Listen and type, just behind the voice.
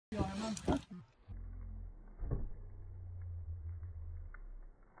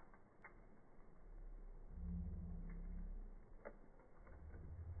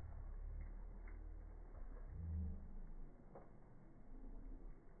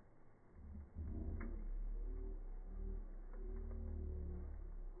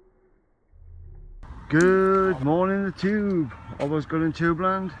Good morning, the tube. Always good in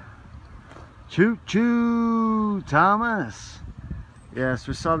Tubeland. Choo choo, Thomas. Yes,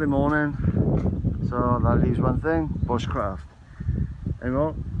 it's Saturday morning, so that leaves one thing: bushcraft.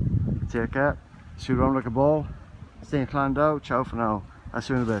 Anyway, take care. See you around like a ball. Stay inclined out. Ciao for now. I'll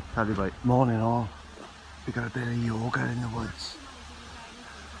see you in a bit. Tell you bye. Morning all. We got a bit of yoga in the woods.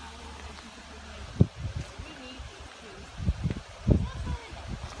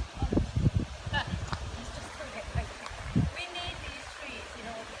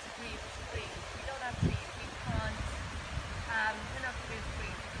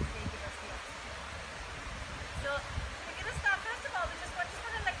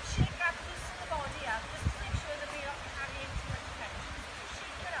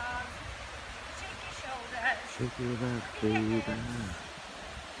 Shake your back, baby. And then give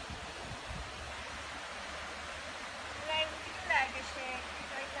your leg a shake, your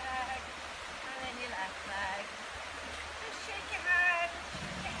right leg, and then your left leg. Just shake your hand,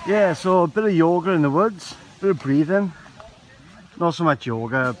 shake your Yeah, so a bit of yoga in the woods, a bit of breathing. Not so much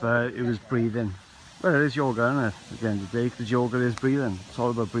yoga, but it was breathing. Well, it is yoga, isn't it? At the end of the day, because yoga is breathing. It's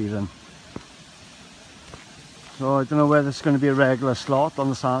all about breathing. So I don't know whether it's going to be a regular slot on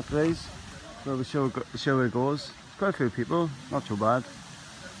the Saturdays. So we'll show where it goes. There's quite a few people, not too bad.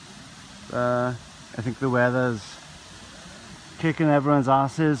 I think the weather's kicking everyone's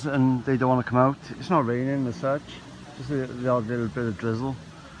asses and they don't want to come out. It's not raining as such, just the odd little bit of drizzle.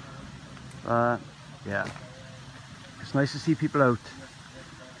 Yeah, it's nice to see people out.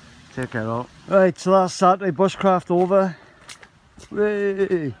 Take care all. Right, so that's Saturday bushcraft over.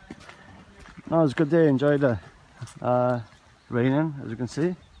 Whee! That was a good day, enjoyed it. Raining, as you can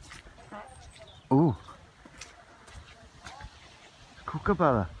see. Oh,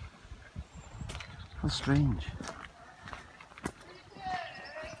 kookaburra. How strange.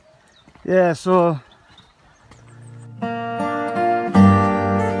 Yeah, so